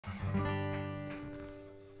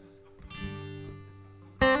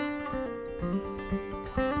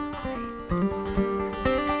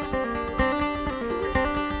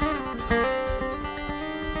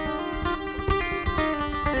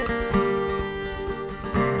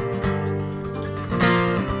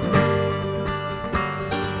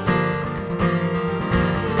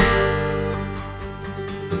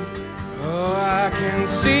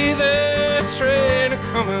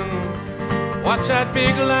watch that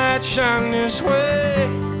big light shine this way.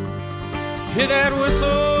 Hear that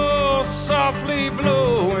whistle softly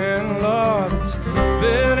blowing. Lord, it's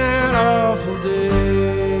been an awful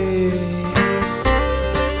day.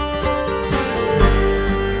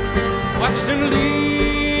 Watched him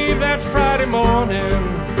leave that Friday morning.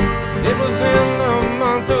 It was in the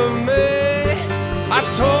month of May. I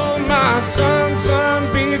told my son,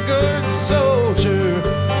 son, be a good soldier,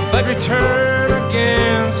 but return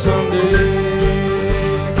again someday.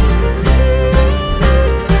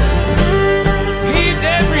 He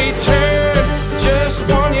did return just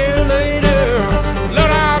 1 year later.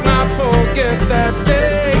 Lord, I'll not forget that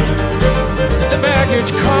day. The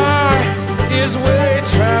baggage car is where he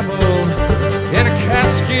traveled, in a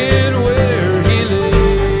casket where he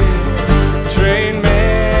lay. Train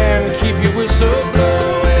man, keep your whistle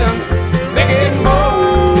blowing, make it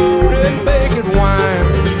mold and make it wine.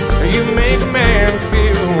 You make a man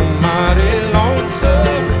feel mighty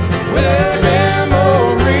lonesome with a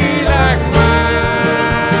memory like mine.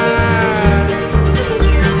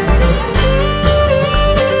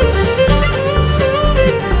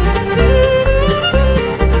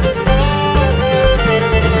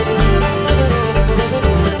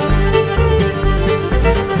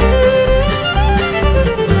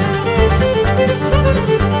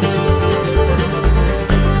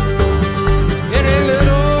 In a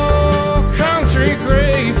little country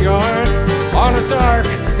graveyard on a dark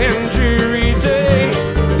and dreary day,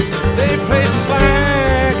 they placed a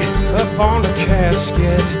flag upon the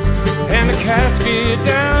casket and the casket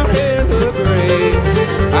down in the grave.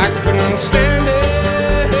 I couldn't stand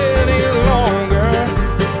it any longer,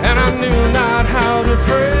 and I knew not how to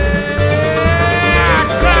pray. I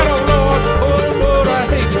cried, oh Lord, I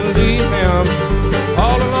hate to leave him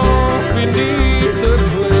all alone beneath the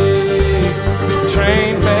clay.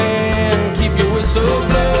 Train man, keep your whistle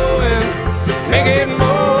blowing, make it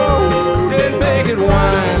mold and make it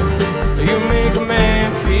wine. You make a man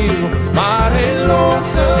feel mighty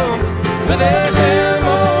lonesome with a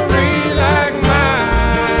memory like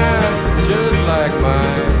mine, just like mine.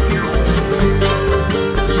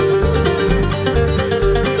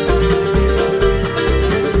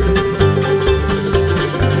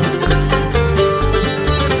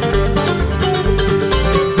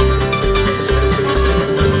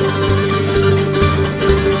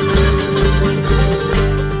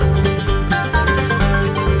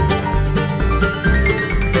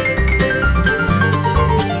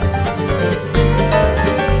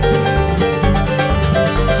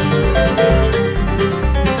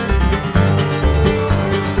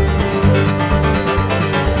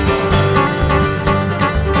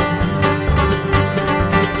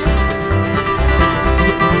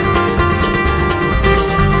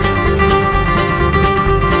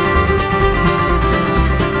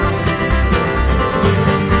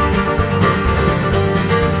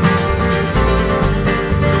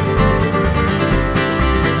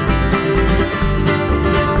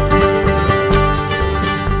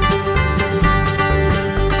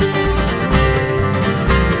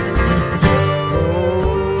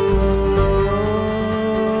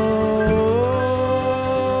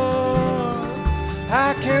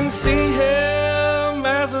 I can see him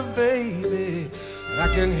as a baby, I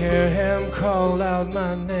can hear him call out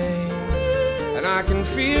my name, and I can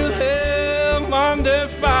feel him under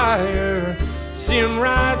fire, see him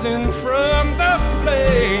rising from the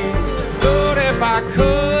flame. Lord, if I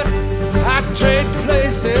could, I'd trade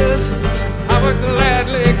places, I would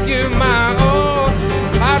gladly give my all.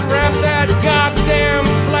 I'd wrap that goddamn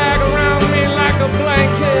flag around me like a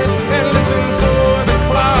blanket and listen for the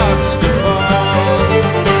clouds to fall.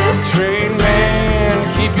 Train man,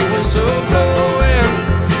 keep your whistle blowing,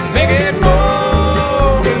 make it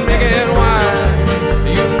mold and make it wine.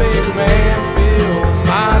 You make a man feel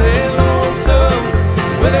mighty lonesome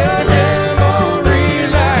with a memory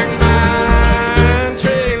like mine.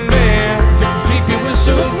 Train man, keep your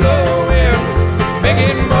whistle blowing, make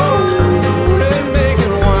it mold and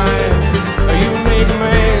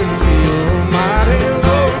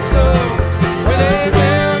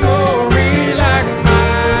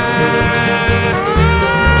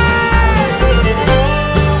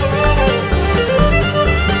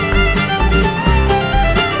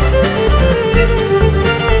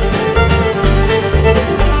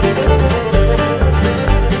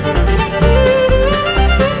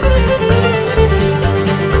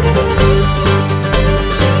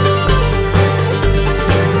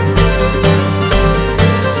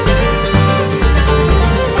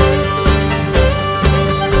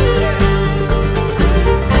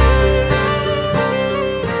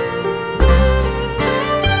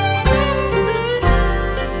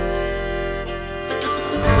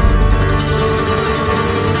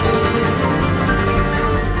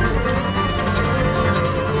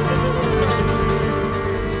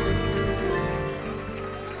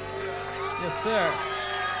Yes, sir.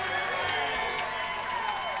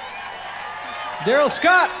 Darrell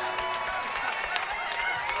Scott.